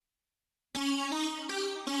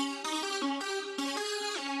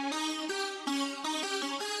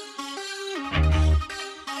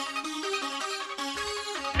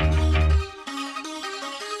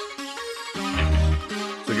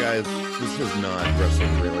is not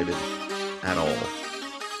wrestling related at all,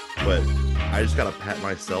 but I just gotta pat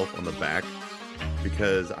myself on the back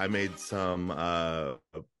because I made some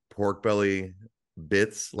pork belly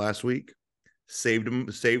bits last week. Saved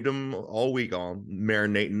them all week on,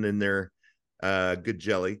 marinating in their good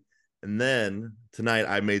jelly. And then tonight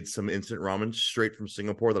I made some instant ramen straight from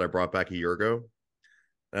Singapore that I brought back a year ago.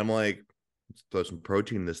 And I'm like, let's throw some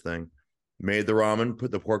protein in this thing. Made the ramen, put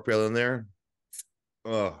the pork belly in there.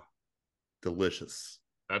 Oh, delicious.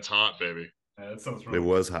 That's hot, baby. Yeah, that sounds It really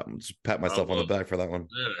was hot. Just pat myself on the back for that one.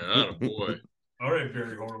 Yeah, boy. All right,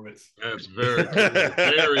 Barry Horowitz. That's very cool.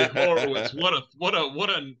 Barry Horowitz. What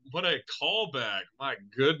a callback. My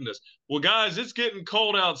goodness. Well, guys, it's getting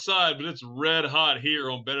cold outside, but it's red hot here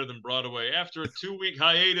on Better Than Broadway. After a 2-week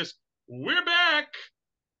hiatus, we're back.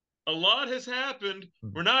 A lot has happened.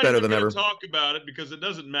 We're not Better even than going ever. to talk about it because it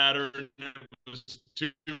doesn't matter. It was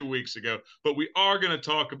 2 weeks ago. But we are going to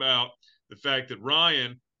talk about the fact that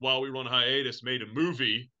Ryan, while we were on hiatus, made a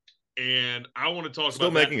movie. And I want to talk Still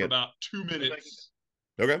about that making for it. about 2 minutes.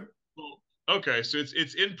 Okay. Well, okay, so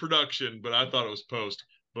it's in production, but I thought it was post.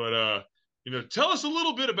 But tell us a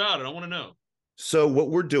little bit about it. I want to know. So what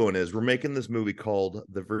we're doing is we're making this movie called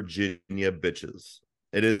The Virginia Bitches.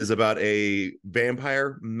 It is about a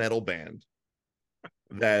vampire metal band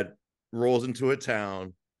that rolls into a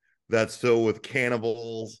town that's filled with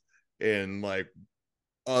cannibals and like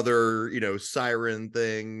other, siren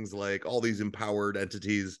things, like all these empowered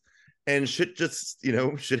entities, and shit just,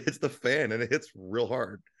 shit hits the fan and it hits real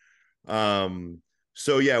hard.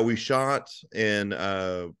 So yeah, we shot in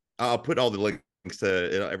I'll put all the links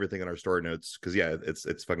to everything in our story notes because yeah,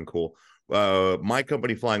 it's fucking cool. My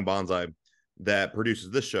company Flying Bonsai that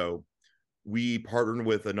produces this show, we partnered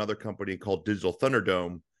with another company called Digital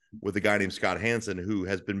Thunderdome with a guy named Scott Hansen who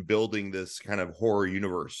has been building this kind of horror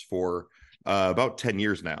universe for about 10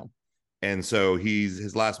 years now. And so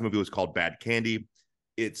his last movie was called Bad Candy.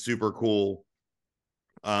 It's super cool.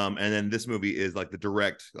 And then this movie is like the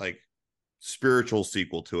direct, like spiritual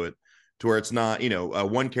sequel to it, to where it's not,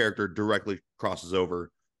 one character directly crosses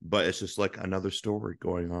over, but it's just like another story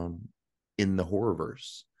going on in the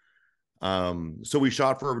horrorverse. So we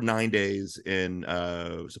shot for 9 days in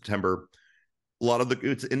September. A lot of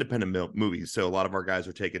it's independent movies, so a lot of our guys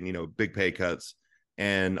are taking big pay cuts,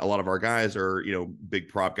 and a lot of our guys are big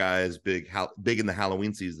prop guys, big in the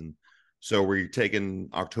Halloween season. So we're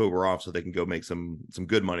taking October off so they can go make some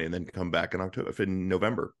good money and then come back in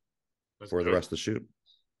November for the rest of the shoot.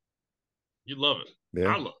 You love it.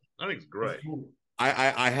 Yeah, I love it. I think it's great. Cool.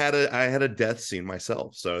 I had a death scene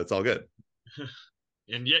myself, so it's all good.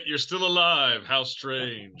 And yet you're still alive. How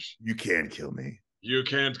strange. You can't kill me. You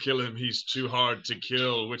can't kill him. He's too hard to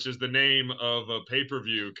kill, which is the name of a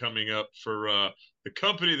pay-per-view coming up for the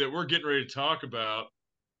company that we're getting ready to talk about.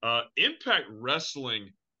 Impact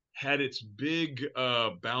Wrestling had its big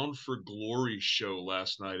Bound for Glory show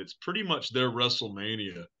last night. It's pretty much their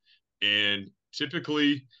WrestleMania. And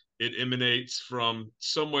typically it emanates from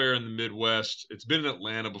somewhere in the Midwest. It's been in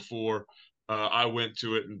Atlanta before. I went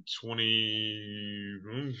to it in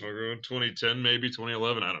 2010, maybe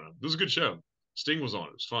 2011. I don't know. It was a good show. Sting was on it.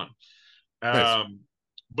 It was fun. Nice.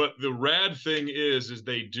 But the rad thing is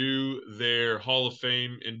they do their Hall of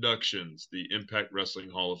Fame inductions, the Impact Wrestling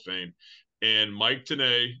Hall of Fame. And Mike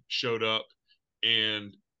Tenay showed up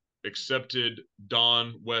and accepted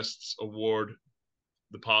Don West's award,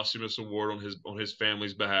 the posthumous award on his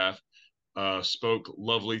family's behalf. Spoke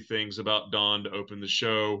lovely things about Don to open the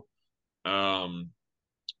show. For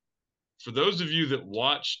those of you that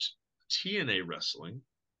watched TNA wrestling,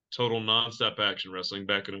 Total Nonstop Action Wrestling,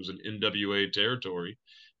 back when it was an NWA territory,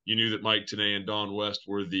 you knew that Mike Tenay and Don West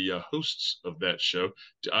were the hosts of that show.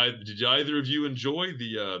 Did either of you enjoy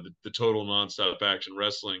the Total Nonstop Action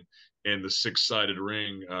Wrestling and the six-sided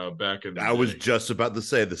ring back in the day? I was just about to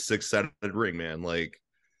say the six-sided ring, man. Like,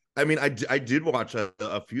 I mean, I did watch a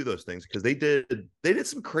few of those things because they did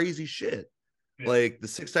some crazy shit. Yeah. Like the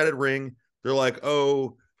six-sided ring, they're like,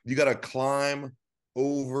 oh, you got to climb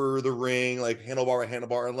over the ring, like handlebar by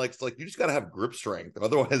handlebar, and like it's like you just got to have grip strength,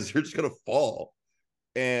 otherwise you're just gonna fall.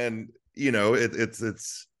 And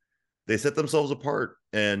it's they set themselves apart,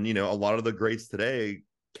 and a lot of the greats today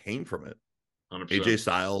came from it. 100%. AJ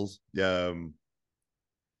Styles,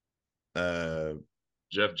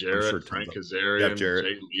 Jeff Jarrett, sure Frank tons Kazarian, Jarrett.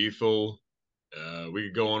 Jay Lethal. We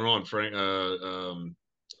could go on. Frank,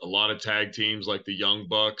 a lot of tag teams like the Young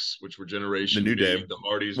Bucks, which were Generation The New B, Day. the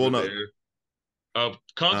Hardys Well, were no. there.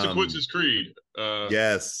 Consequences Creed,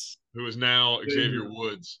 Yes. who is now Xavier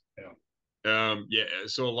Woods. Yeah.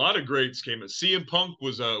 So a lot of greats came in. CM Punk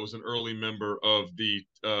was an early member of the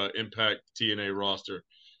Impact TNA roster.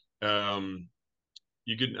 The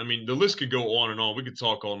list could go on and on. We could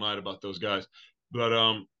talk all night about those guys. But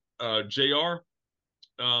JR,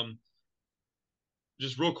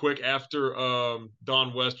 just real quick, after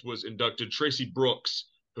Don West was inducted, Tracy Brooks,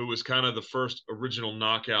 who was kind of the first original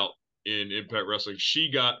knockout in Impact Wrestling, she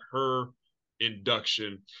got her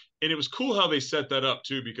induction. And it was cool how they set that up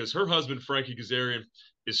too, because her husband, Frankie Kazarian,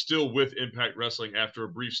 is still with Impact Wrestling after a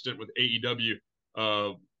brief stint with AEW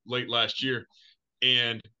late last year.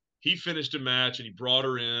 And he finished a match and he brought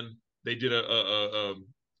her in. They did a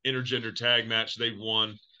intergender tag match. They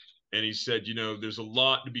won. And he said, there's a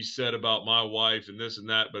lot to be said about my wife and this and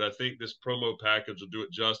that, but I think this promo package will do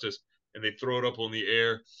it justice. And they throw it up on the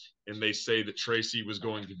air and they say that Tracy was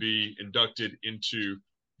going to be inducted into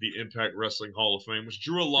the Impact Wrestling Hall of Fame, which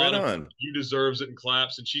drew a lot of "you deserves it" and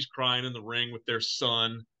claps. And she's crying in the ring with their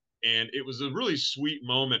son. And it was a really sweet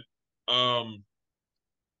moment. Her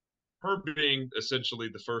being essentially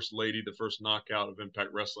the first lady, the first knockout of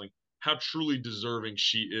Impact Wrestling, how truly deserving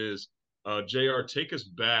she is. JR, take us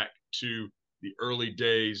back to the early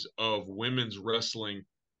days of women's wrestling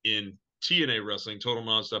in TNA wrestling, Total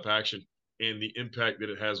Nonstop Action, and the impact that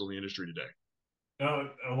it has on the industry today.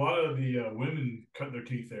 A lot of the women cut their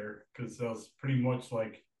teeth there because that was pretty much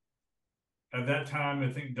like, at that time, I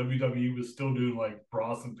think WWE was still doing like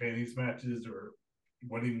bras and panties matches or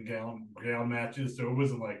wedding gown matches. So it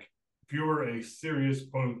wasn't like, if you were a serious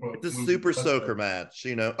quote unquote, the super soaker match,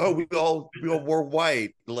 we all wore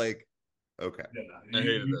white, like, okay. Yeah, I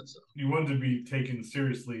hated that stuff. You wanted to be taken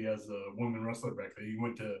seriously as a woman wrestler back then. You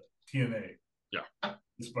went to TNA. Yeah.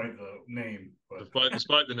 Despite the name. But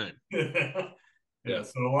despite the name. Yeah,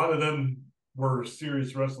 so a lot of them were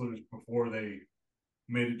serious wrestlers before they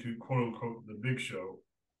made it to quote unquote the big show.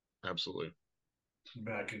 Absolutely.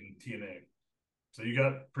 Back in TNA. So you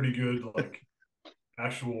got pretty good like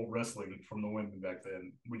actual wrestling from the women back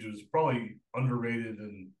then, which was probably underrated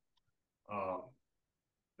and I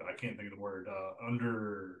can't think of the word.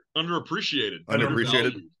 Underappreciated.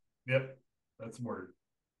 Yep, that's the word.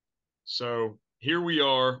 So here we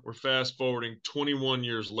are. We're fast forwarding 21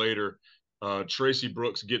 years later. Tracy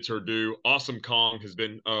Brooks gets her due. Awesome Kong has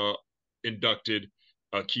been inducted.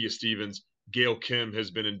 Kia Stevens, Gail Kim has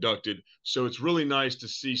been inducted. So it's really nice to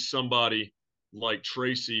see somebody like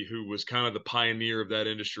Tracy, who was kind of the pioneer of that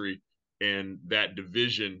industry and that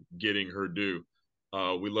division, getting her due.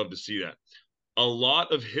 We love to see that. A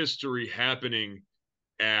lot of history happening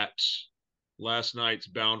at last night's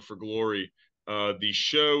Bound for Glory. The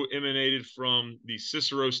show emanated from the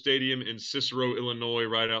Cicero Stadium in Cicero, Illinois,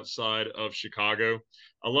 right outside of Chicago.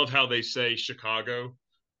 I love how they say Chicago,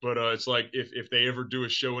 but it's like if they ever do a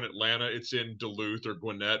show in Atlanta, it's in Duluth or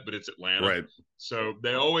Gwinnett, but it's Atlanta. Right. So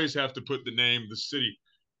they always have to put the name of the city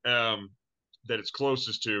that it's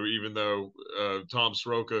closest to, even though Tom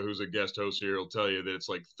Sroka, who's a guest host here, will tell you that it's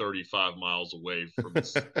like 35 miles away from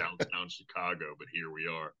downtown Chicago, but here we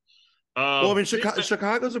are. Well, I mean,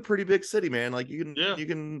 Chicago's a pretty big city, man. Like you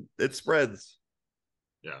can, it spreads.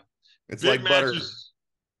 Yeah, it's big like butter.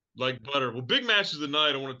 Like butter. Well, big matches of the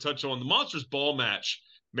night I want to touch on. The Monsters Ball match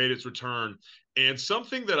made its return, and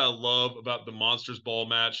something that I love about the Monsters Ball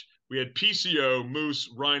match, we had PCO, Moose,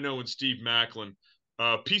 Rhino, and Steve Macklin.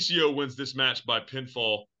 PCO wins this match by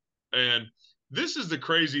pinfall, and this is the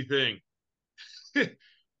crazy thing.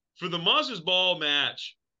 For the Monsters Ball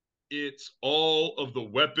match, it's all of the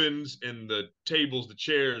weapons and the tables, the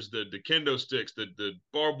chairs, the kendo sticks, the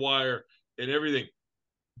barbed wire, and everything.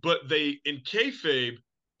 But they, in kayfabe,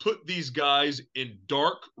 put these guys in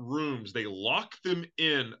dark rooms. They lock them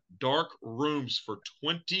in dark rooms for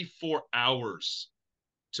 24 hours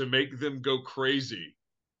to make them go crazy,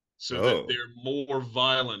 so that they're more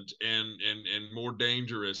violent and more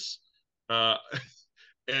dangerous.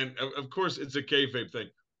 And of course, it's a kayfabe thing,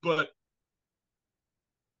 but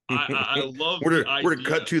I love we're to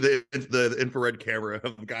cut to the infrared camera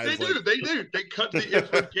of guys. They cut to the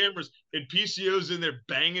infrared cameras, and PCO's in there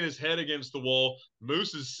banging his head against the wall.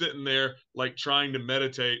 Moose is sitting there like trying to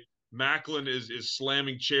meditate. Macklin is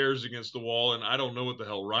slamming chairs against the wall, and I don't know what the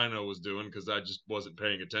hell Rhino was doing because I just wasn't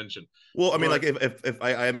paying attention. Well, I mean, like if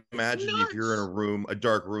I imagine if you're in a room, a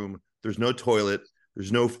dark room, there's no toilet,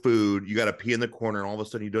 there's no food, you got to pee in the corner, and all of a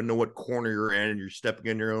sudden you don't know what corner you're in, and you're stepping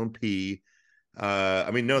in your own pee. I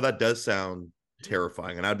mean, no, that does sound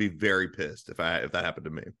terrifying, and I'd be very pissed if that happened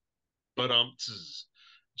to me. But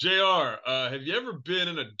JR, have you ever been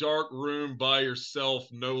in a dark room by yourself,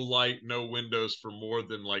 no light, no windows, for more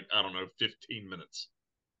than 15 minutes?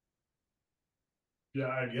 Yeah,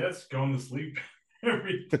 I guess going to sleep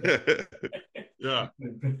every day. Yeah.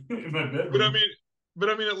 In my bedroom. But I mean, But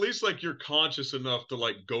I mean, at least like you're conscious enough to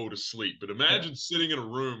like go to sleep. But imagine sitting in a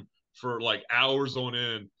room for like hours on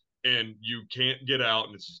end and you can't get out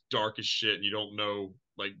and it's just dark as shit and you don't know.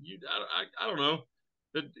 Like I don't know.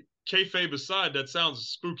 That kayfabe aside, that sounds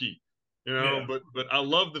spooky, you know. Yeah. But I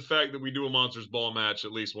love the fact that we do a Monsters Ball match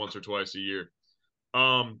at least once or twice a year.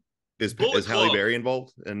 Bullet Is Halle Club. Berry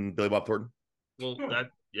involved and Billy Bob Thornton? Well, that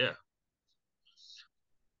yeah.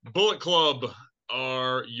 Bullet Club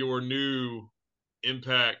are your new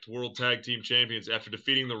Impact World Tag Team Champions after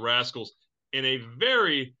defeating the Rascals in a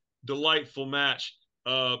very delightful match.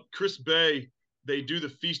 Chris Bay, they do the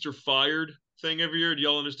Feast or Fired thing every year. Do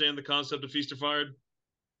y'all understand the concept of Feast or Fired?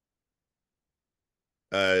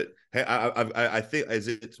 Hey, I think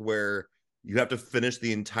it's where you have to finish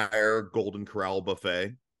the entire Golden Corral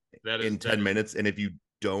buffet in 10 minutes, and if you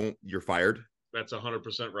don't, you're fired. That's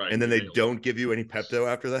 100% right. And then they don't give you any Pepto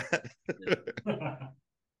after that. Yeah.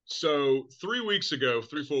 So 4 weeks ago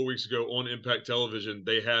on Impact Television,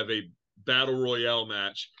 they have a battle royale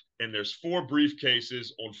match, and there's 4 briefcases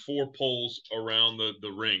on 4 poles around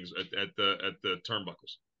the rings at the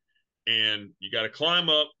turnbuckles, and you got to climb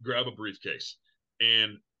up, grab a briefcase,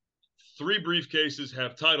 and 3 briefcases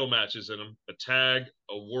have title matches in them: a tag,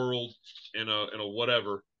 a world, and a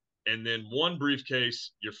whatever, and then 1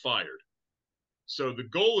 briefcase you're fired. So the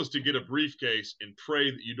goal is to get a briefcase and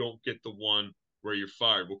pray that you don't get the one where you're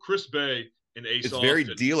fired. Well, Chris Bay and Ace it's Austin, very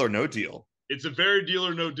Deal or No Deal. It's a very Deal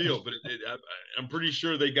or No Deal, but I'm pretty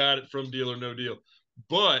sure they got it from Deal or No Deal,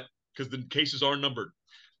 but because the cases are numbered.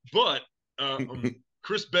 But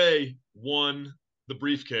Chris Bay won the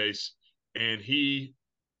briefcase, and he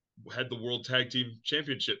had the World Tag Team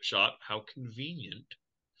Championship shot. How convenient!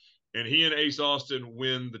 And he and Ace Austin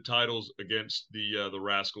win the titles against the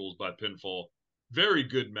Rascals by pinfall. Very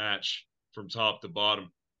good match from top to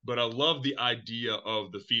bottom. But I love the idea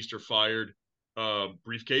of the Feast or Fired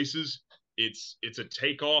briefcases. It's a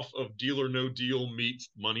takeoff of Deal or No Deal meets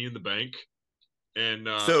Money in the Bank, and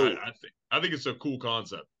I think it's a cool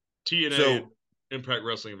concept. TNA and Impact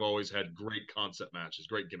Wrestling have always had great concept matches,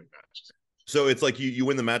 great gimmick matches. So it's like you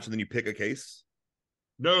win the match and then you pick a case?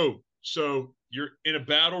 No. So you're in a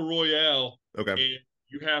battle royale. Okay. And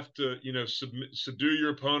you have to, subdue your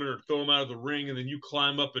opponent or throw them out of the ring, and then you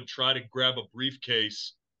climb up and try to grab a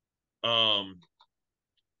briefcase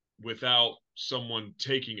without someone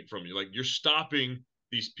taking it from you. Like, you're stopping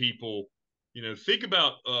these people. Think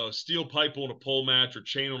about steel pipe on a pole match or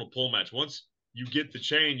chain on a pole match. Once you get the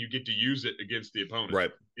chain, you get to use it against the opponent.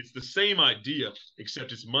 Right. It's the same idea,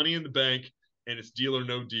 except it's Money in the Bank and it's Deal or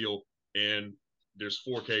No Deal, and there's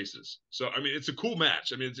 4 cases. So, I mean, it's a cool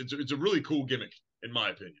match. I mean, it's a really cool gimmick, in my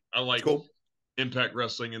opinion. I like Impact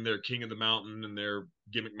Wrestling and their King of the Mountain and their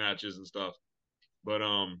gimmick matches and stuff. But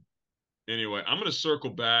anyway, I'm going to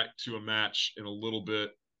circle back to a match in a little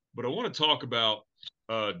bit, but I want to talk about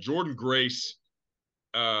Jordynne Grace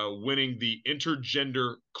winning the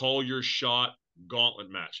intergender Call Your Shot gauntlet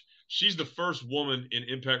match. She's the first woman in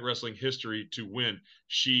Impact Wrestling history to win.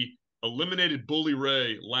 She eliminated Bully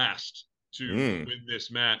Ray last to win this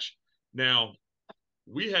match. Now,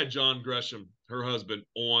 we had John Gresham, her husband,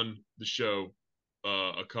 on the show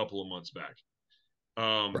a couple of months back.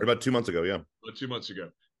 Right about 2 months ago, yeah. About 2 months ago.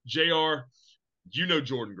 JR, you know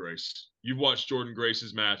Jordynne Grace. You've watched Jordynne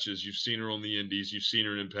Grace's matches. You've seen her on the Indies. You've seen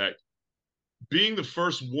her in Impact. Being the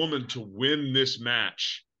first woman to win this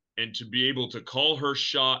match and to be able to call her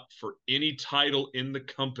shot for any title in the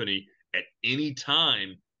company at any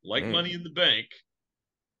time, like Money in the Bank,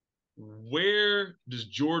 where does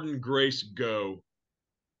Jordynne Grace go?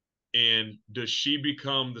 And does she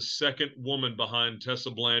become the second woman behind Tessa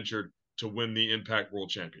Blanchard to win the Impact World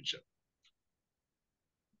Championship?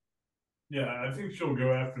 Yeah, I think she'll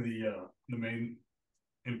go after the main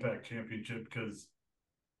Impact Championship because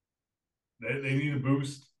they need a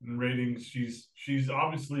boost in ratings. She's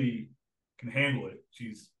obviously can handle it.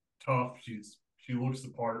 She's tough. She looks the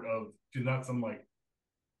part of. She's not some like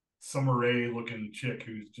Summer Rae looking chick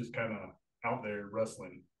who's just kind of out there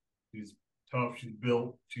wrestling. She's tough. She's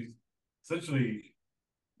built. She's essentially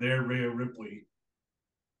their Rhea Ripley.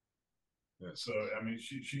 Yes. So I mean,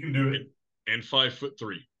 she can do it. And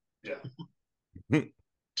 5'3". Yeah.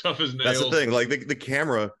 Tough as nails. That's the thing. Like the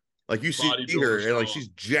camera, like you see her and like she's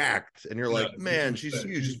jacked, and you're like, man, she's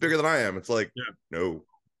huge. She's bigger than I am. It's like, no.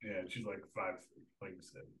 Yeah, she's like 5'3", like you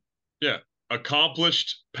said. Yeah.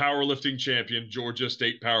 Accomplished powerlifting champion, Georgia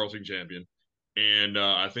State powerlifting champion. And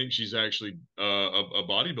I think she's actually a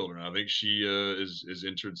bodybuilder. I think she is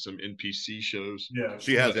entered some NPC shows. Yeah,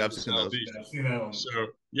 she has. I've seen those. Yeah, I've seen that. So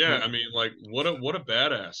yeah, I mean, like what a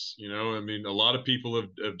badass. I mean, a lot of people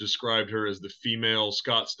have described her as the female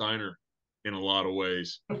Scott Steiner. in a lot of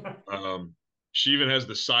ways. She even has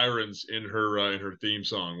the sirens in her theme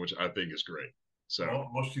song, which I think is great. So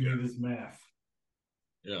all she needs is math.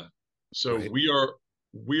 yeah. So Right. we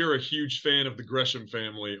are a huge fan of the Gresham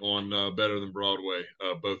family on Better Than Broadway.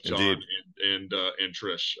 Both John Indeed. and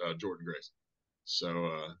Trish, Jordynne Grace.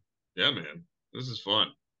 So yeah, man, this is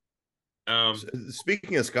fun.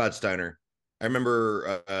 Speaking of Scott Steiner, I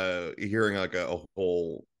remember hearing like a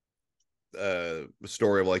whole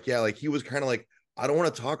story of like, yeah, like he was kind of like, I don't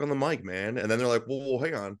want to talk on the mic, man. And then they're like, well,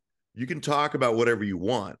 hang on, you can talk about whatever you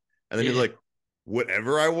want. And then he's Yeah. like,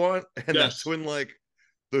 whatever I want. And that's Yes. when like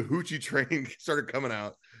the hoochie train started coming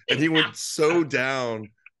out, and he went so down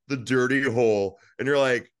the dirty hole. And you're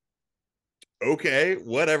like, okay,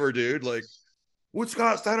 whatever, dude. Like, when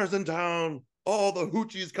Scott Steiner's in town, all the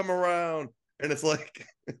hoochies come around. And it's like,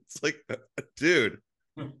 dude.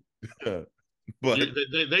 But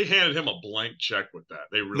They handed him a blank check with that.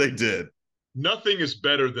 They they really did. did. Nothing is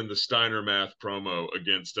better than the Steiner Math promo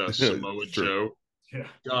against Samoa It's true. Joe. Yeah.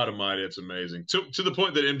 God Almighty, it's amazing. To the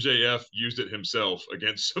point that MJF used it himself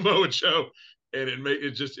against Samoa Joe, and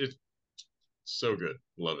it's so good.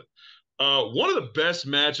 Love it. One of the best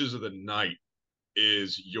matches of the night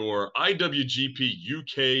is your IWGP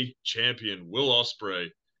UK champion Will Ospreay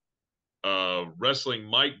wrestling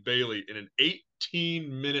Mike Bailey in an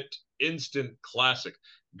 18-minute instant classic.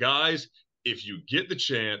 Guys, if you get the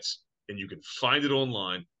chance and you can find it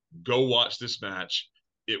online, go watch this match.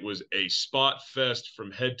 It was a spot fest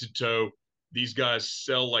from head to toe. These guys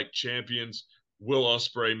sell like champions. Will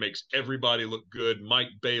Ospreay makes everybody look good. Mike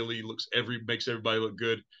Bailey makes everybody look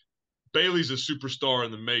good. Bailey's a superstar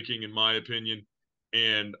in the making, in my opinion,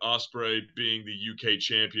 and Ospreay being the UK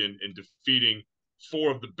champion and defeating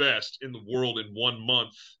four of the best in the world in 1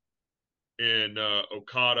 month in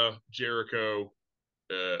Okada, Jericho,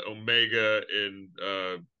 Omega, and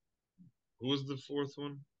who was the fourth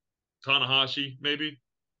one? Tanahashi, maybe,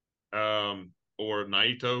 or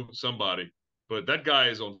Naito, somebody. But that guy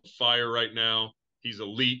is on fire right now. He's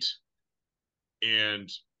elite, and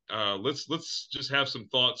let's just have some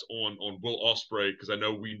thoughts on Will Ospreay, because I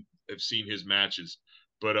know we have seen his matches.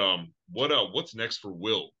 But what's next for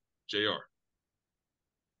Will, Jr.?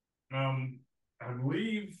 I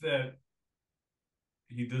believe that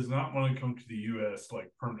he does not want to come to the U.S.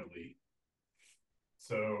 like permanently.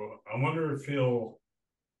 So I wonder if he'll.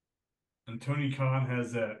 And Tony Khan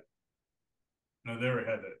has that. No, they already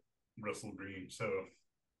had that Wrestle Dream. So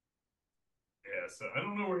yeah, so I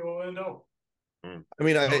don't know where he'll end up. I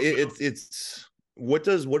mean, it's what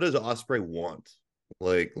does Ospreay want?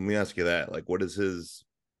 Like, let me ask you that. Like, what is his?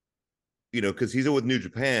 Because he's with New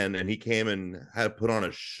Japan, and he came and had put on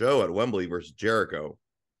a show at Wembley versus Jericho.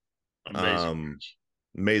 Amazing match.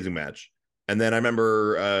 Amazing match. And then I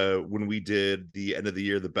remember when we did the end of the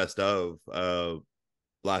year, the best of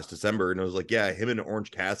last December, and it was like, yeah, him and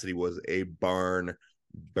Orange Cassidy was a barn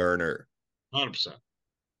burner. 100%.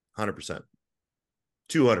 100%.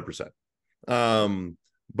 200%.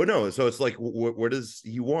 But no, so it's like, what does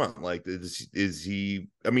he want? Like, is he?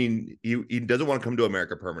 I mean, he doesn't want to come to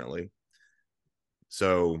America permanently.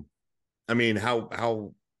 So, I mean,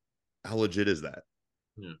 how legit is that?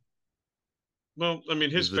 Yeah. Well, I mean,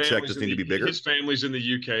 Does the check just need to be bigger? his family's in the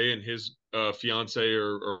UK, and his fiance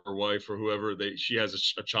or wife or whoever she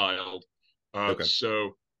has a child. Okay.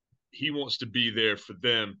 So he wants to be there for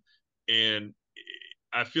them, and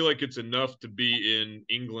I feel like it's enough to be in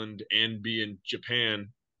England and be in Japan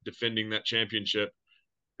defending that championship.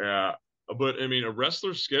 Uh, but I mean, a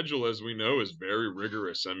wrestler's schedule, as we know, is very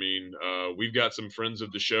rigorous. I mean, we've got some friends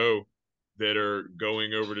of the show that are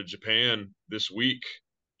going over to Japan this week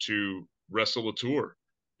to wrestle a tour,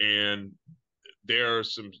 and there are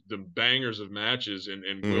some the bangers of matches, and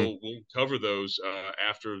Mm-hmm. we'll cover those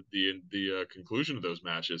after the conclusion of those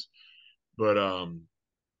matches. But I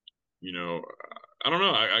don't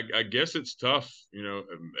know. I guess it's tough.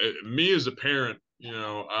 Me as a parent,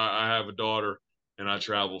 I have a daughter and I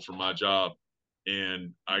travel for my job,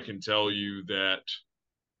 and I can tell you that,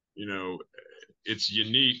 you know, it's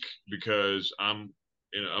unique because I'm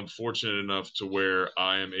fortunate enough to where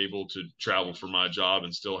I am able to travel for my job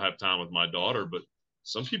and still have time with my daughter, but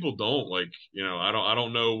some people don't. Like, I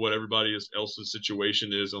don't know what everybody else's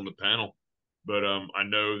situation is on the panel, but I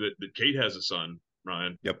know that Kate has a son,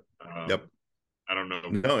 Ryan. Yep. Um, Yep. I don't know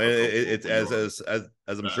No, and it's where you are as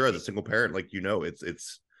I'm with sure that, as a single parent, like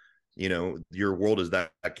it's your world is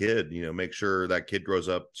that kid. Make sure that kid grows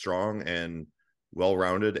up strong and well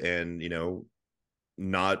rounded, and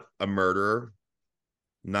not a murderer,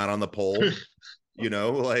 not on the pole.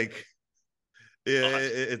 Like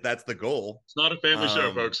but that's the goal. it's not a family show,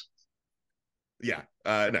 Um, folks. Yeah,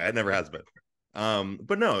 no, it never has been.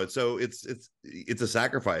 But no, so it's a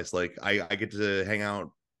sacrifice. Like I get to hang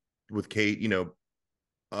out with Kate,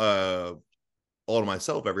 all to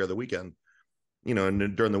myself every other weekend,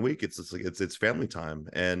 and during the week it's just like it's family time,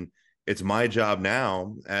 and it's my job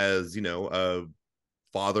now as a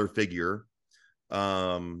father figure,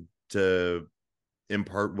 to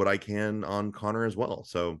impart what I can on Connor as well.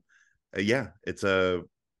 So yeah, it's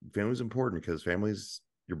family's important because family's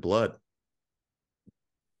your blood.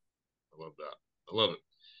 I love that. I love it.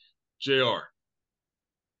 JR,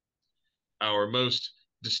 our most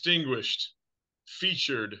distinguished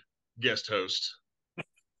featured guest host.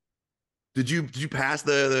 Did you pass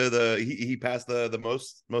the he passed the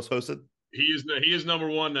most hosted? He is number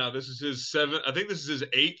one now. This is his seventh. I think this is his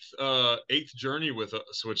eighth journey with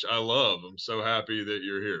us, which I love. I'm so happy that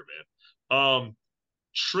you're here, man.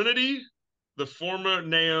 Trinity, the former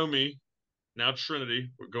Naomi, now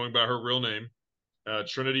Trinity, going by her real name,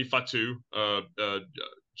 Trinity Fatu,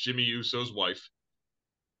 Jimmy Uso's wife,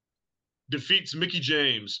 defeats Mickie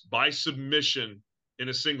James by submission in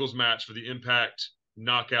a singles match for the Impact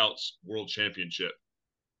Knockouts World Championship.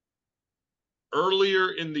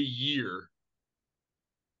 Earlier in the year,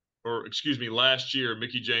 or excuse me, last year,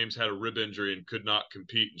 Mickie James had a rib injury and could not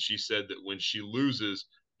compete, and she said that when she loses,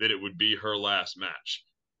 that it would be her last match.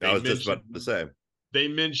 I was just about to say. They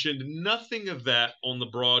mentioned nothing of that on the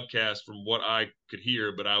broadcast from what I could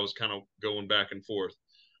hear, but I was kind of going back and forth.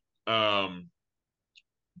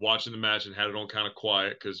 Watching the match and had it on kind of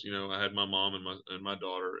quiet because I had my mom and my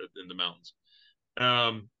daughter in the mountains.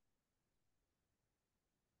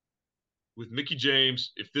 With Mickie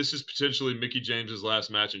James, if this is potentially Mickie James's last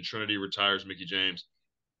match and Trinity retires Mickie James,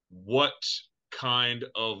 what kind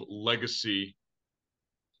of legacy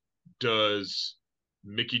does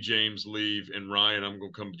Mickie James leave? And Ryan, I'm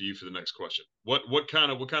going to come to you for the next question. What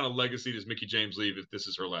kind of legacy does Mickie James leave if this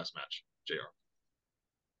is her last match, JR?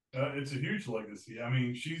 It's a huge legacy. I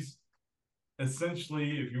mean, she's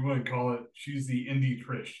essentially, if you want to call it, she's the indie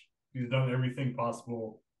Trish. She's done everything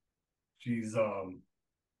possible. She's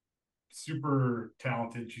super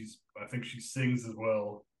talented. I think she sings as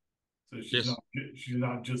well. So she's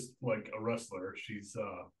not just like a wrestler. She's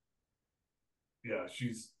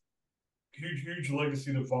huge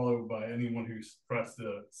legacy to follow by anyone who's pressed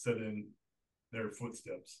to set in their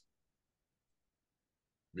footsteps.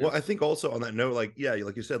 Well, I think also on that note, like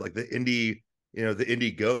you said, like the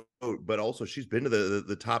indie goat, but also she's been to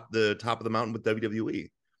the top of the mountain with WWE.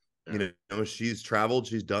 Yeah. She's traveled,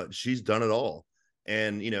 she's done it all.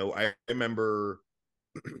 And I remember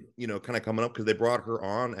kind of coming up because they brought her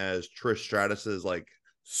on as Trish Stratus's like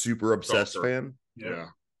super obsessed fan.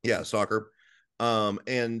 Yeah, soccer.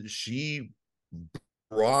 And she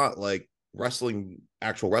brought like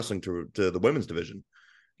actual wrestling to the women's division.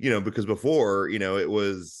 Because before, it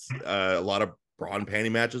was a lot of bra and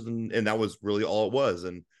panty matches, and that was really all it was.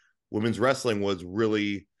 And women's wrestling was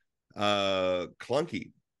really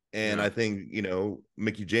clunky. And I think,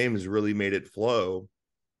 Mickie James really made it flow,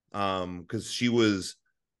 because she was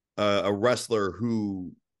a wrestler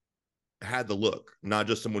who had the look, not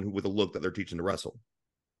just someone who with a look that they're teaching to wrestle.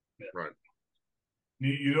 Right.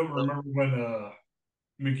 You don't remember when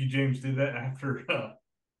Mickie James did that after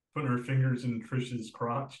putting her fingers in Trish's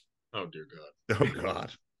crotch? Oh dear God. Oh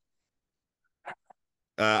God.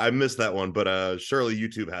 I missed that one, but surely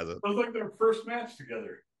YouTube has it. It was like their first match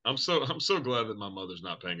together. I'm so glad that my mother's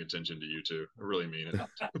not paying attention to you two. I really mean it.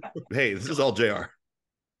 Hey, this is all JR.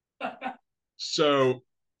 So,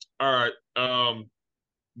 all right.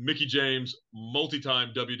 Mickie James,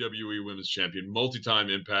 multi-time WWE Women's Champion, multi-time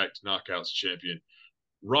Impact Knockouts Champion.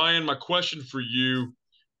 Ryan, my question for you,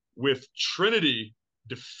 with Trinity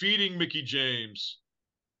defeating Mickie James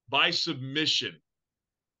by submission,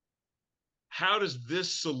 how does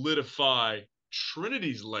this solidify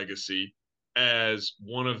Trinity's legacy as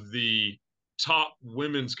one of the top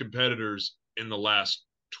women's competitors in the last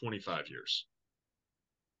 25 years?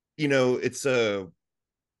 It's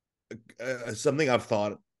something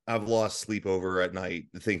I've lost sleep over at night,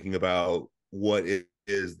 thinking about what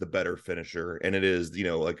is the better finisher, and it is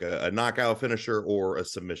like a knockout finisher or a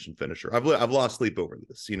submission finisher. I've lost sleep over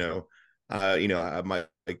this. My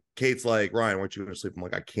Kate's like, Ryan, why aren't you going to sleep? I'm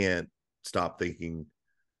like, I can't stop thinking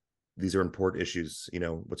these are important issues.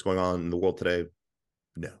 What's going on in the world today.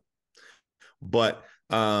 No, but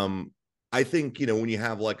I think when you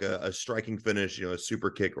have like a striking finish, a super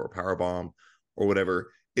kick or a power bomb or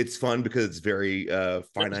whatever, it's fun because it's very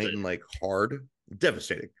finite and like hard,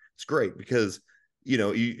 devastating. It's great because you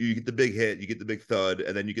get the big hit, you get the big thud,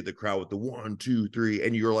 and then you get the crowd with the 1, 2, 3,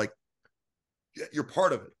 and you're like, you're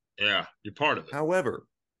part of it. Yeah, you're part of it. However,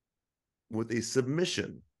 with a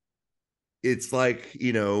submission. It's like,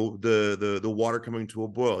 the water coming to a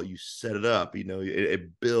boil. You set it up,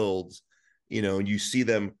 it builds, and you see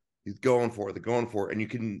them going for it, they're going for it, and you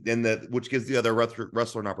can, and that, which gives the other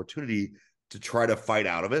wrestler an opportunity to try to fight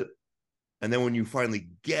out of it. And then when you finally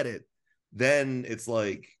get it, then it's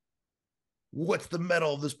like, what's the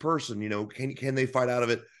mettle of this person? Can they fight out of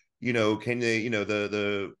it? Can they,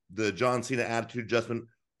 the John Cena attitude adjustment,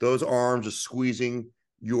 those arms just squeezing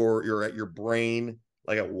your brain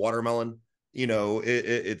like a watermelon.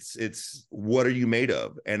 It's what are you made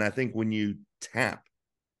of? And I think when you tap,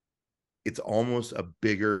 it's almost a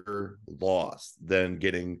bigger loss than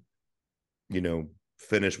getting,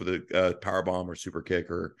 finished with a power bomb or super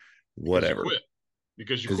kick or whatever.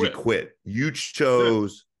 Because you quit. You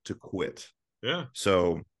chose to quit. Yeah.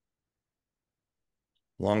 So,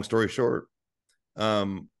 long story short,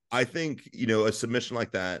 I think, a submission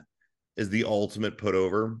like that is the ultimate put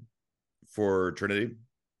over for Trinity.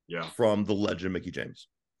 Yeah. From the legend Mickie James.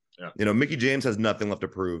 Yeah. Mickie James has nothing left to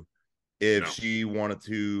prove. If she wanted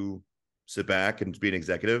to sit back and be an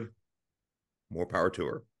executive, more power to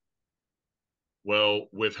her. Well,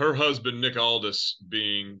 with her husband Nick Aldis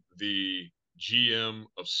being the GM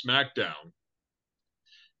of SmackDown,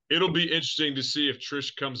 it'll be interesting to see if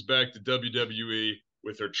Trish comes back to WWE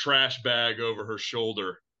with her trash bag over her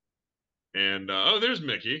shoulder. And there's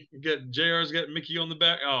Mickie. JR's got Mickie on the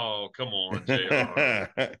back. Oh, come on, JR.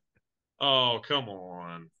 Oh, come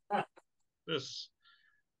on.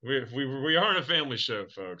 We aren't a family show,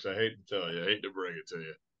 folks. I hate to tell you. I hate to bring it to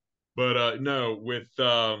you. But no, with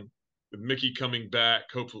Mickie coming back,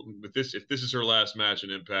 hopefully with this, if this is her last match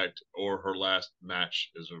in Impact or her last match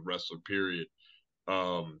as a wrestler, period.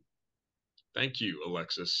 Thank you,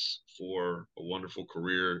 Alexis, for a wonderful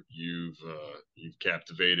career. You've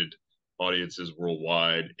captivated audiences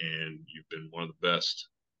worldwide, and you've been one of the best.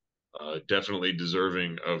 Definitely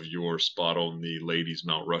deserving of your spot on the ladies'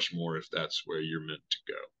 Mount Rushmore if that's where you're meant to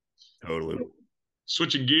go. Totally.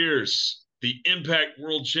 Switching gears, the Impact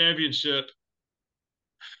World Championship.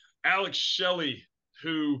 Alex Shelley,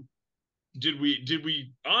 who did we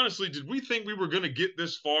think we were going to get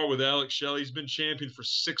this far with Alex Shelley? He's been champion for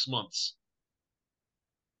 6 months.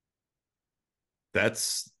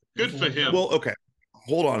 That's good for him. Well, okay.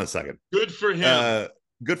 Hold on a second. Good for him.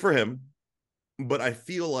 Good for him. But I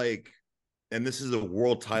feel like, and this is a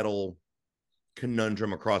world title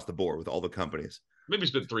conundrum across the board with all the companies. Maybe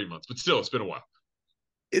it's been 3 months, but still, it's been a while.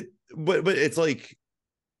 But it's like,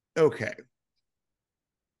 okay,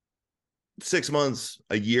 6 months,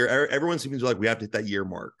 a year. Everyone seems like we have to hit that year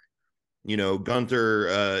mark.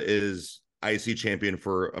 Gunther is IC champion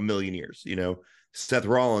for a million years. Seth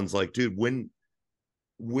Rollins, like, dude, when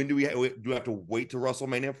do we have to wait to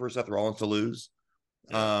WrestleMania for Seth Rollins to lose?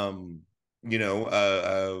 MJF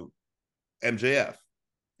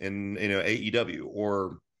in AEW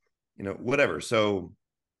or whatever. So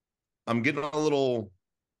I'm getting a little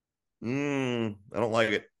I don't like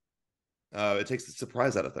it. It takes the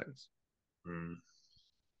surprise out of things.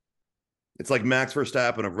 It's like Max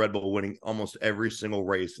Verstappen of Red Bull winning almost every single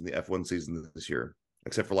race in the F1 season this year,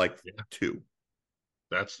 except for like 2.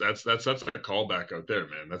 That's a callback out there,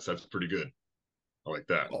 man. That's pretty good. I like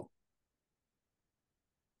that. Well,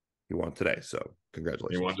 he won today, so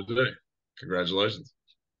congratulations. He won today. Congratulations.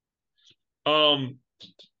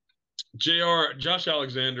 Josh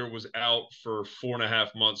Alexander was out for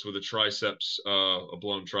 4.5 months with a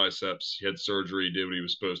blown triceps. He had surgery, did what he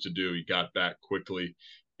was supposed to do. He got back quickly,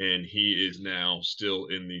 and he is now still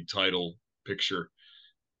in the title picture.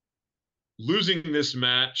 Losing this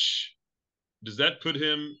match, does that put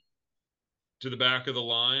him to the back of the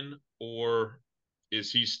line, or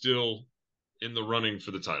is he still in the running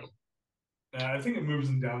for the title? I think it moves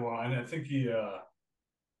him down the line. I think he'll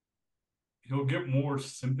get more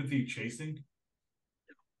sympathy chasing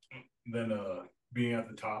than being at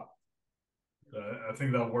the top. I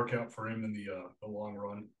think that'll work out for him in the long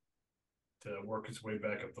run to work his way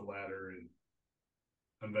back up the ladder and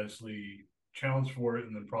eventually challenge for it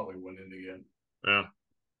and then probably win it again. Yeah.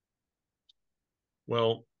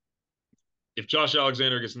 Well, if Josh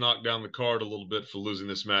Alexander gets knocked down the card a little bit for losing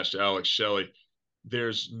this match to Alex Shelley,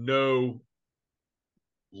 there's no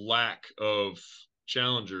lack of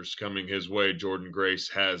challengers coming his way. Jordynne Grace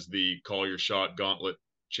has the Call Your Shot Gauntlet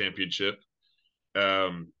Championship.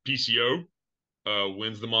 PCO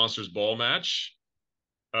wins the Monsters Ball match.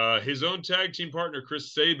 His own tag team partner,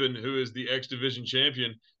 Chris Sabin, who is the X Division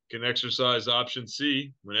champion, can exercise option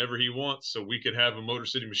C whenever he wants, so we could have a Motor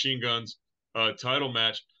City Machine Guns title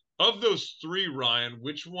match. Of those 3, Ryan,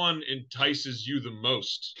 which one entices you the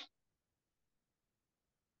most?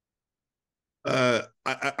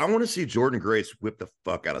 I want to see Jordynne Grace whip the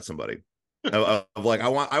fuck out of somebody. Like I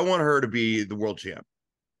want her to be the world champ.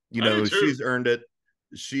 You I do know, too. she's earned it.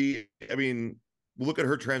 I mean, look at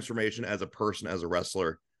her transformation as a person, as a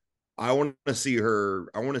wrestler. I want to see her.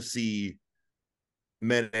 I want to see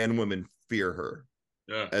men and women fear her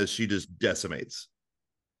Yeah. as she just decimates.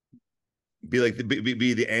 Be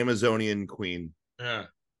the Amazonian queen Yeah.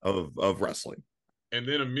 of wrestling. And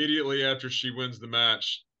then immediately after she wins the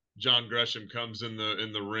match, John Gresham comes in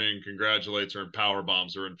the ring, congratulates her, and power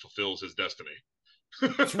bombs her and fulfills his destiny.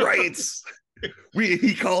 That's right.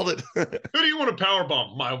 He called it. Who do you want to power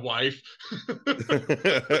bomb? My wife.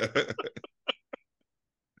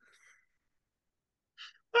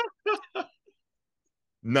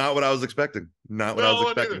 Not what I was expecting. Not what I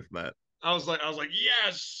was expecting from that. I was like,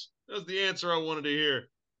 yes, that's the answer I wanted to hear.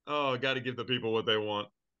 Oh, got to give the people what they want.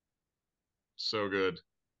 So good.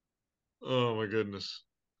 Oh my goodness.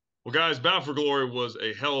 Well, guys, Bound for Glory was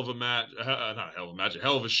a hell of a match. Not a hell of a match, a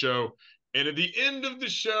hell of a show. And at the end of the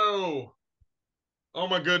show, oh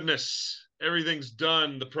my goodness, everything's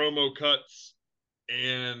done. The promo cuts,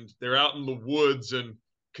 and they're out in the woods, and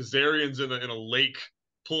Kazarian's in a lake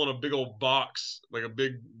pulling a big old box, like a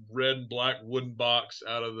big red and black wooden box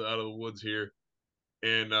out of the woods here.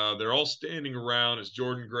 And they're all standing around. It's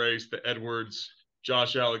Jordynne Grace, the Edwards,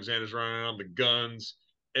 Josh Alexander's running around, the Guns,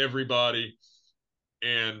 everybody.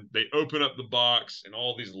 And they open up the box, and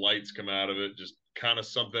all these lights come out of it, just kind of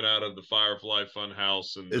something out of the Firefly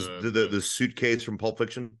Funhouse and Is the suitcase from Pulp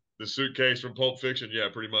Fiction? The suitcase from Pulp Fiction, yeah,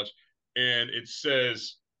 pretty much. And it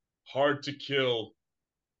says, "Hard to Kill,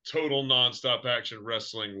 Total Nonstop Action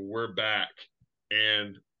Wrestling, we're back."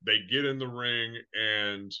 And they get in the ring,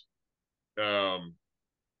 and oh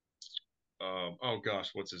gosh,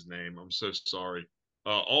 what's his name? I'm so sorry.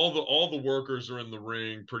 All the workers are in the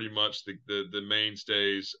ring, pretty much the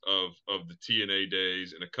mainstays of the TNA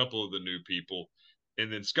days, and a couple of the new people.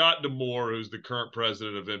 And then Scott D'Amore, who's the current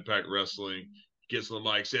president of Impact Wrestling, gets on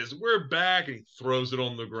the mic, says, "We're back," and he throws it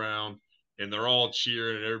on the ground, and they're all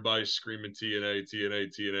cheering, and everybody's screaming TNA, TNA,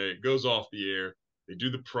 TNA. It goes off the air. They do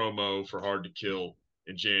the promo for Hard to Kill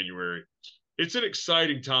in January. It's an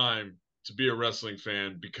exciting time to be a wrestling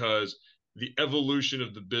fan because the evolution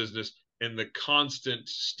of the business and the constant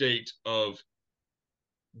state of,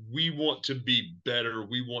 we want to be better,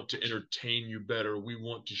 we want to entertain you better, we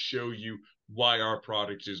want to show you why our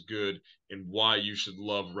product is good and why you should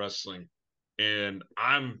love wrestling. And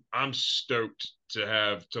I'm stoked to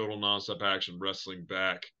have Total Nonstop Action Wrestling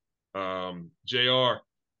back. JR,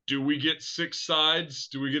 do we get 6 sides?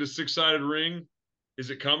 Do we get a 6-sided ring?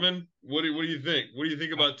 Is it coming? What do you think? What do you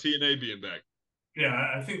think about TNA being back?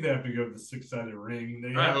 Yeah, I think they have to go with the 6-sided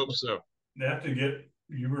ring. I hope so. They have to get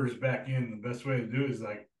viewers back in. The best way to do it is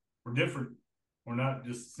like, we're different. We're not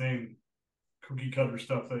just the same cookie cutter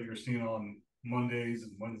stuff that you're seeing on Mondays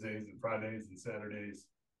and Wednesdays and Fridays and Saturdays.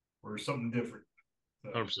 We're something different.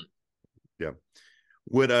 So. 100%. Yeah.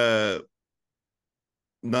 Would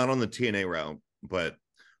not on the TNA route, but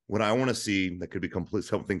what I want to see that could be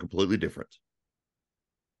something completely different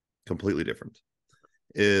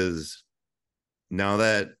is, now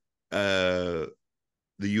that the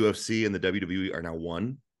UFC and the WWE are now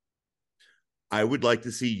one, I would like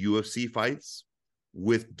to see UFC fights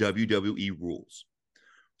with WWE rules.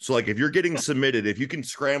 So, like, if you're getting submitted, if you can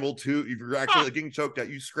scramble to, if you're actually getting choked out,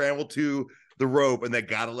 you scramble to the rope and they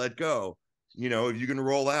gotta let go. You know, if you can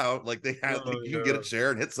roll out, like they have, you can get a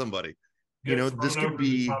chair and hit somebody. You know, this could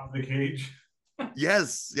be top of the cage.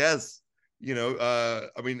 yes. You know,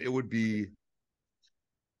 I mean, it would be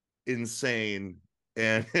insane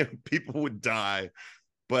and people would die.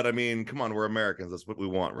 But I mean, come on, we're Americans. That's what we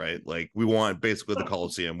want, right? Like, we want basically the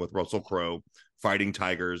Coliseum with Russell Crowe fighting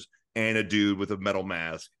tigers and a dude with a metal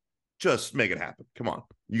mask. Just make it happen. Come on.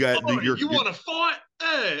 You got you want to fight?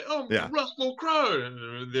 Hey, yeah. Russell Crowe.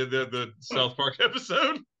 The South Park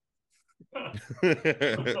episode.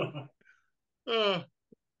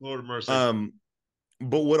 Lord of mercy.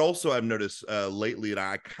 But what also I've noticed lately, and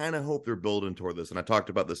I kind of hope they're building toward this, and I talked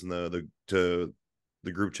about this in the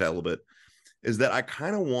group chat a little bit, is that I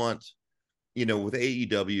kind of want, you know, with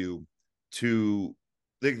AEW to,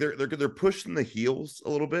 they're pushing the heels a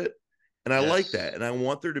little bit, and I like that, and I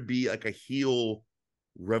want there to be like a heel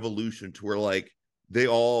revolution to where, like, they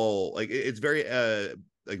all, like, it's very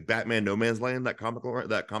like Batman No Man's Land, that comic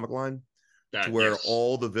line, to where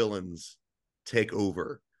all the villains take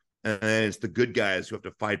over, and it's the good guys who have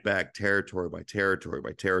to fight back territory by territory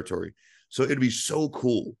by territory. So it'd be so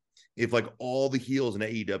cool if, like, all the heels in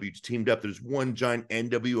AEW teamed up. There's one giant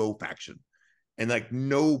NWO faction, and like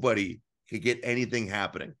nobody could get anything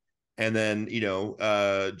happening. And then,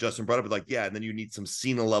 Justin brought up like, yeah, and then you need some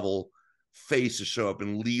Cena level face to show up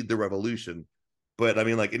and lead the revolution. But I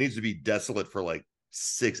mean, like, it needs to be desolate for like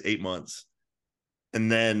 6-8 months.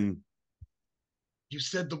 And then you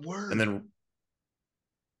said the word. And then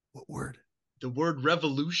what word? The word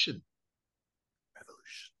revolution.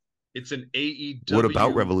 Revolution. It's an AEW. What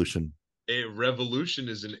about Revolution? A Revolution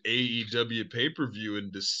is an AEW pay-per-view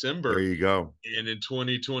in December. There you go. And in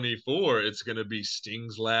 2024, it's going to be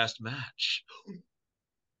Sting's last match.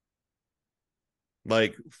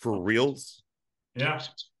 Like, for reals? Yeah.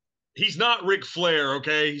 He's not Ric Flair,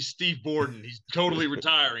 okay? He's Steve Borden. He's totally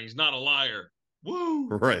retiring. He's not a liar. Woo!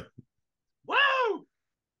 Right. Woo!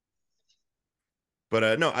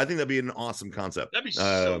 But no, I think that'd be an awesome concept. That'd be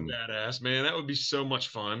so badass, man. That would be so much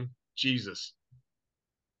fun. Jesus.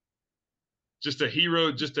 Just a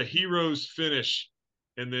hero's finish.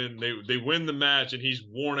 And then they win the match and he's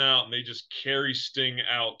worn out and they just carry Sting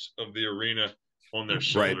out of the arena on their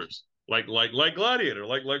shoulders. Right. Like Gladiator,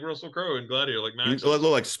 like Russell Crowe in Gladiator, like Max.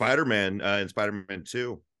 Like Spider-Man in Spider-Man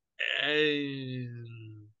 2.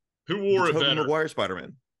 Who wore it better? Maguire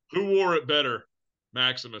Spider-Man. Who wore it better?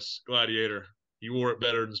 Maximus, Gladiator. He wore it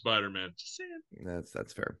better than Spider-Man. Just saying.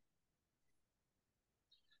 That's fair.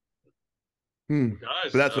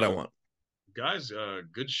 Guys, but that's what I want. Guys,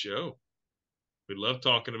 good show. We love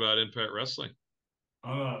talking about Impact Wrestling.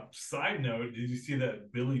 On a side note, did you see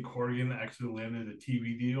that Billy Corgan actually landed a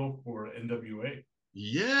TV deal for NWA?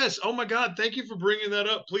 Yes. Oh my God. Thank you for bringing that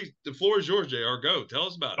up. Please, the floor is yours, JR. Go. Tell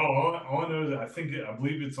us about it. All I know is that I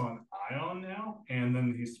believe it's on Ion now, and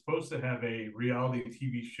then he's supposed to have a reality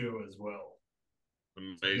TV show as well.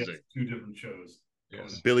 Amazing. So 2 different shows.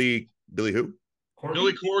 Yes. Billy who? Corgan?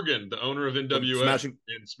 Billy Corgan, the owner of NWA.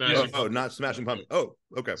 Smashing. Not Smashing Pumpkins. Oh,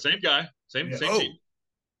 okay. Same guy. Same team.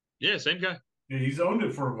 Yeah, same guy. Yeah, he's owned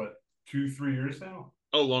it for what, 2-3 years now?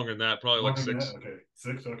 Oh, longer than that. Probably like 6. Okay,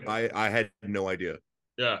 6. Okay. I had no idea.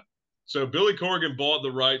 Yeah. So Billy Corgan bought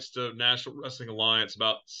the rights to National Wrestling Alliance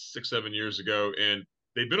about 6-7 years ago, and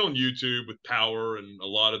they've been on YouTube with Power and a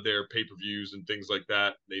lot of their pay-per-views and things like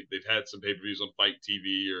that. They've had some pay-per-views on Fight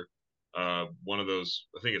TV or one of those.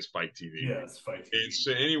 I think it's Fight TV. Yeah, it's Fight TV. And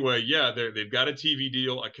so anyway, yeah, they've got a TV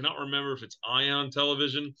deal. I cannot remember if it's Ion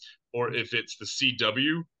Television or if it's the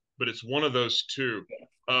CW, but it's one of those two.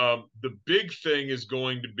 The big thing is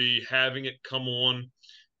going to be having it come on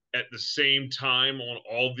at the same time on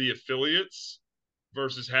all the affiliates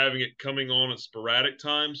versus having it coming on at sporadic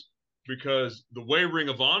times, because the way Ring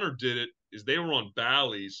of Honor did it is they were on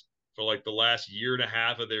Bally's for like the last year and a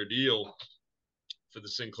half of their deal for the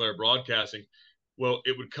Sinclair Broadcasting. Well,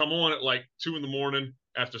 it would come on at like 2 a.m.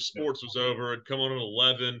 after sports was over. It'd come on at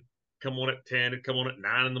 11, come on at 10, it'd come on at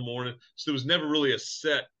 9 a.m. So there was never really a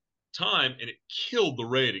set time, and it killed the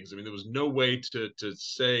ratings. I mean, there was no way to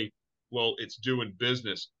say, well, it's doing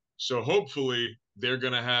business. So hopefully they're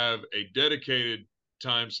going to have a dedicated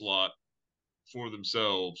time slot for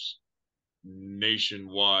themselves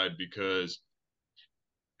nationwide, because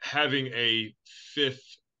having a 5th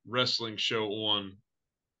wrestling show on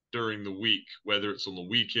during the week, whether it's on the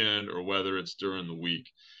weekend or whether it's during the week,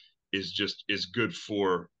 is good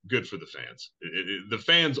for the fans. The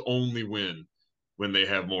fans only win when they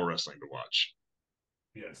have more wrestling to watch.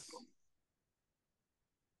 Yes.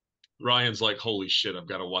 Ryan's like, holy shit, I've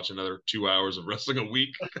got to watch another 2 hours of wrestling a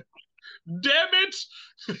week. Damn it!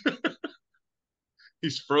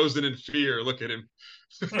 He's frozen in fear. Look at him.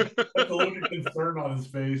 That's a look of concern on his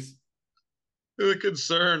face. The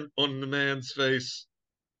concern on the man's face.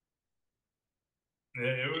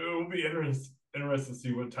 It will be interesting to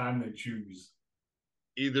see what time they choose.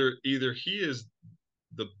 Either he is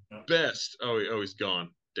the best. Oh, he's gone.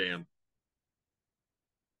 Damn.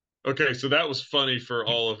 Okay, so that was funny for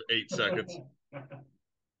all of 8 seconds.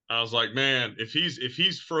 I was like, man, if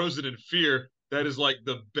he's frozen in fear, that is like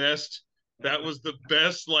the best. That was the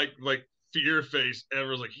best like fear face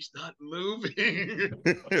ever. Like, he's not moving.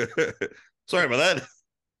 Sorry about that.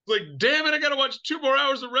 Like, damn it, I gotta watch 2 more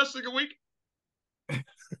hours of wrestling a week.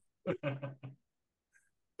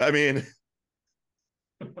 I mean,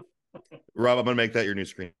 Rob, I'm gonna make that your new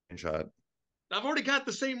screenshot. I've already got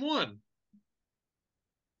the same one.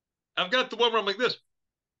 I've got the one where I'm like this.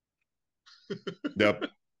 Yep.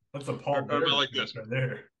 That's a Paul Bear like this right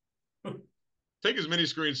there. Take as many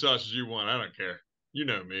screenshots as you want. I don't care. You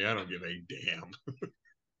know me. I don't give a damn.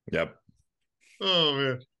 Yep. Oh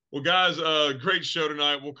man. Well, guys, great show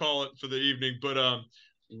tonight. We'll call it for the evening. But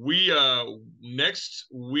we next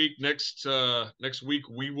week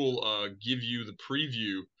we will give you the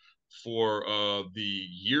preview for the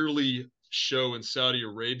yearly show in Saudi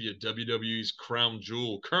Arabia, WWE's Crown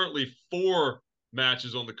Jewel. Currently 4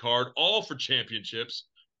 matches on the card, all for championships.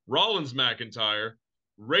 Rollins McIntyre,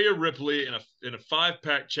 Rhea Ripley in a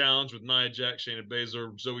 5-pack challenge with Nia Jax, Shayna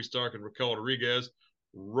Baszler, Zoe Stark, and Raquel Rodriguez.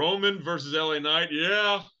 Roman versus LA Knight,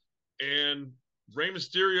 yeah, and Rey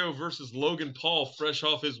Mysterio versus Logan Paul, fresh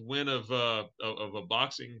off his win of a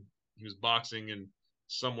boxing. He was boxing in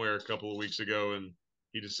somewhere a couple of weeks ago, and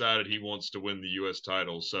he decided he wants to win the U.S.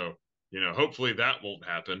 title. So, hopefully that won't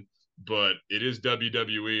happen. But it is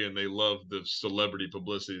WWE, and they love the celebrity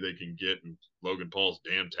publicity they can get. And Logan Paul's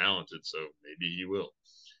damn talented, so maybe he will.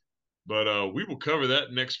 But we will cover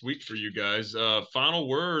that next week for you guys. Final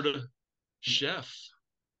word, Chef.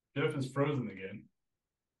 Jeff is frozen again.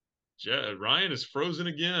 Ryan is frozen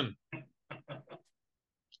again.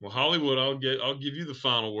 Well, Hollywood, I'll give you the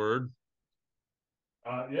final word.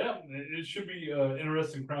 Yeah, it should be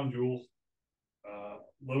interesting crown jewel.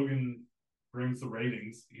 Logan brings the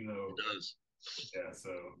ratings, He does. Yeah, so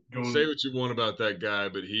say what you want about that guy,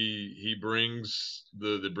 but he brings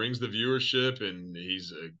the viewership, and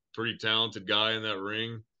he's a pretty talented guy in that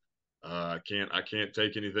ring. I can't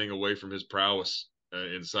take anything away from his prowess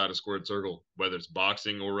inside a squared circle, whether it's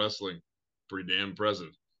boxing or wrestling. Pretty damn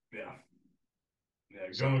impressive. Yeah.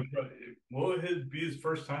 Yeah. Will it be his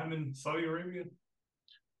first time in Saudi Arabia?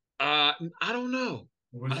 I don't know.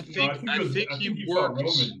 I think he worked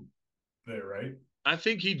Roman there, right? I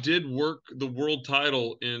think he did work the world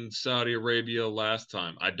title in Saudi Arabia last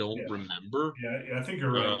time. I don't remember. Yeah, I think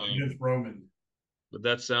you're right. Against Roman. But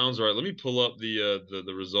that sounds right. Let me pull up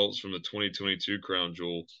the results from the 2022 Crown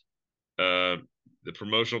Jewel. The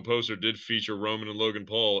promotional poster did feature Roman and Logan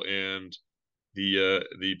Paul, and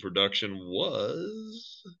the production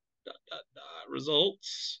was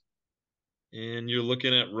results. And you're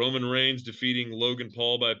looking at Roman Reigns defeating Logan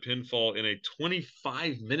Paul by pinfall in a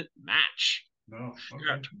 25-minute match. No,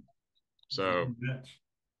 okay. So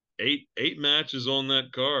eight matches on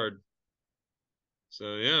that card.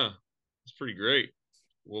 So yeah, it's pretty great.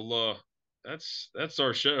 Well, that's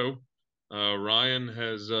our show. Ryan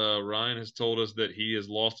has told us that he has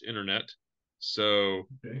lost internet. So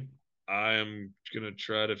I am gonna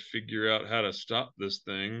try to figure out how to stop this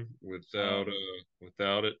thing without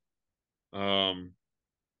it.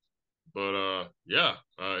 Yeah.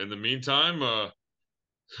 In the meantime,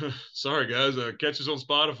 sorry guys. Catch us on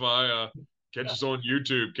Spotify. Catch us on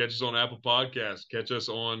YouTube. Catch us on Apple Podcasts. Catch us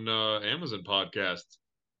on Amazon Podcasts.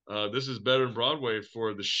 This is Better Than Broadway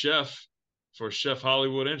for the Chef, for Chef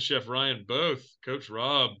Hollywood and Chef Ryan both. Coach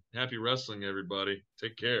Rob, happy wrestling, everybody.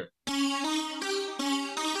 Take care.